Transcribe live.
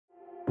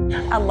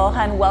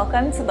Aloha and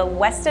welcome to the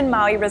Westin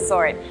Maui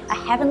Resort, a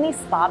heavenly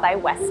spa by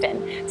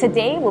Westin.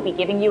 Today we'll be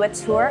giving you a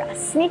tour, a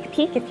sneak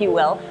peek if you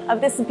will, of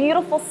this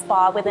beautiful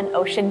spa with an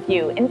ocean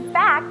view. In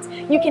fact,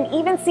 you can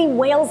even see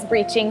whales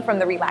breaching from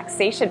the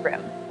relaxation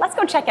room. Let's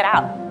go check it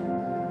out.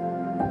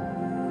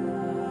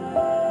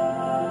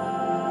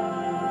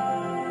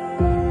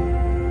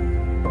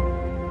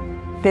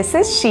 This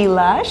is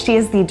Sheila. She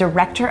is the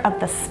director of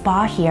the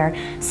spa here.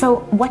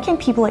 So what can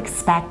people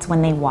expect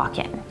when they walk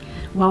in?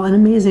 Well, an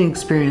amazing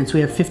experience.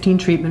 We have 15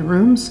 treatment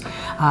rooms.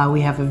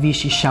 We have a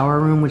Vichy shower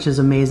room, which is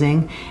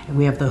amazing. And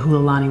we have the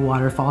Hualani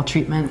waterfall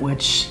treatment,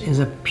 which is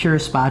a pure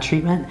spa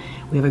treatment.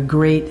 We have a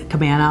great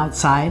cabana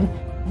outside.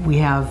 We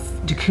have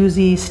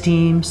jacuzzi,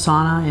 steam,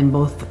 sauna in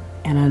both,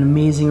 and an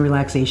amazing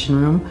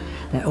relaxation room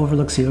that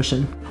overlooks the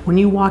ocean. When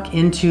you walk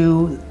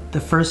into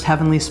the first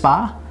heavenly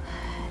spa,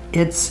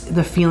 it's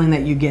the feeling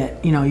that you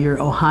get, your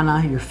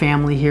ohana, your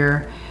family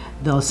here,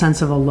 the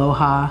sense of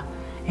aloha.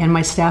 And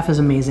my staff is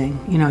amazing.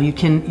 You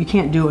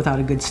can't do it without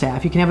a good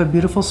staff. You can have a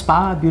beautiful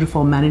spa,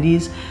 beautiful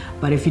amenities,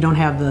 but if you don't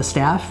have the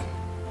staff,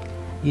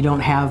 you don't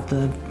have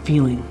the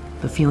feeling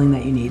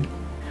that you need.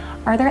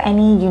 Are there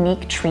any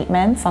unique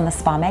treatments on the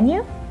spa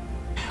menu?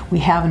 We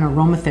have an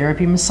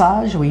aromatherapy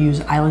massage. We use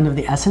Island of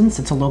the Essence.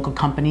 It's a local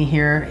company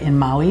here in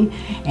Maui,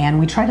 and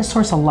we try to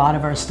source a lot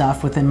of our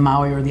stuff within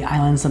Maui or the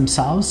islands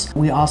themselves.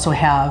 We also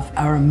have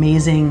our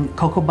amazing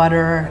cocoa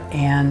butter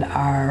and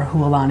our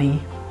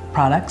Hualani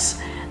products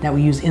that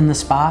we use in the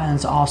spa, and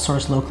it's all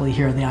sourced locally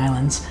here in the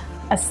islands.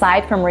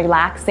 Aside from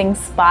relaxing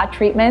spa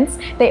treatments,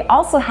 they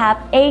also have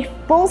a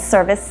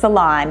full-service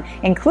salon,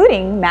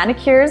 including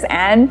manicures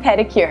and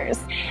pedicures.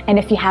 And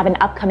if you have an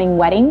upcoming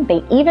wedding,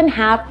 they even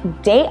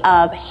have day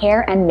of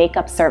hair and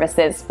makeup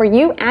services for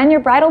you and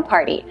your bridal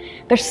party.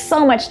 There's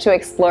so much to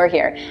explore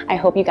here. I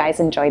hope you guys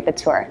enjoyed the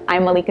tour.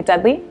 I'm Malika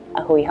Dudley.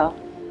 Ahui ho.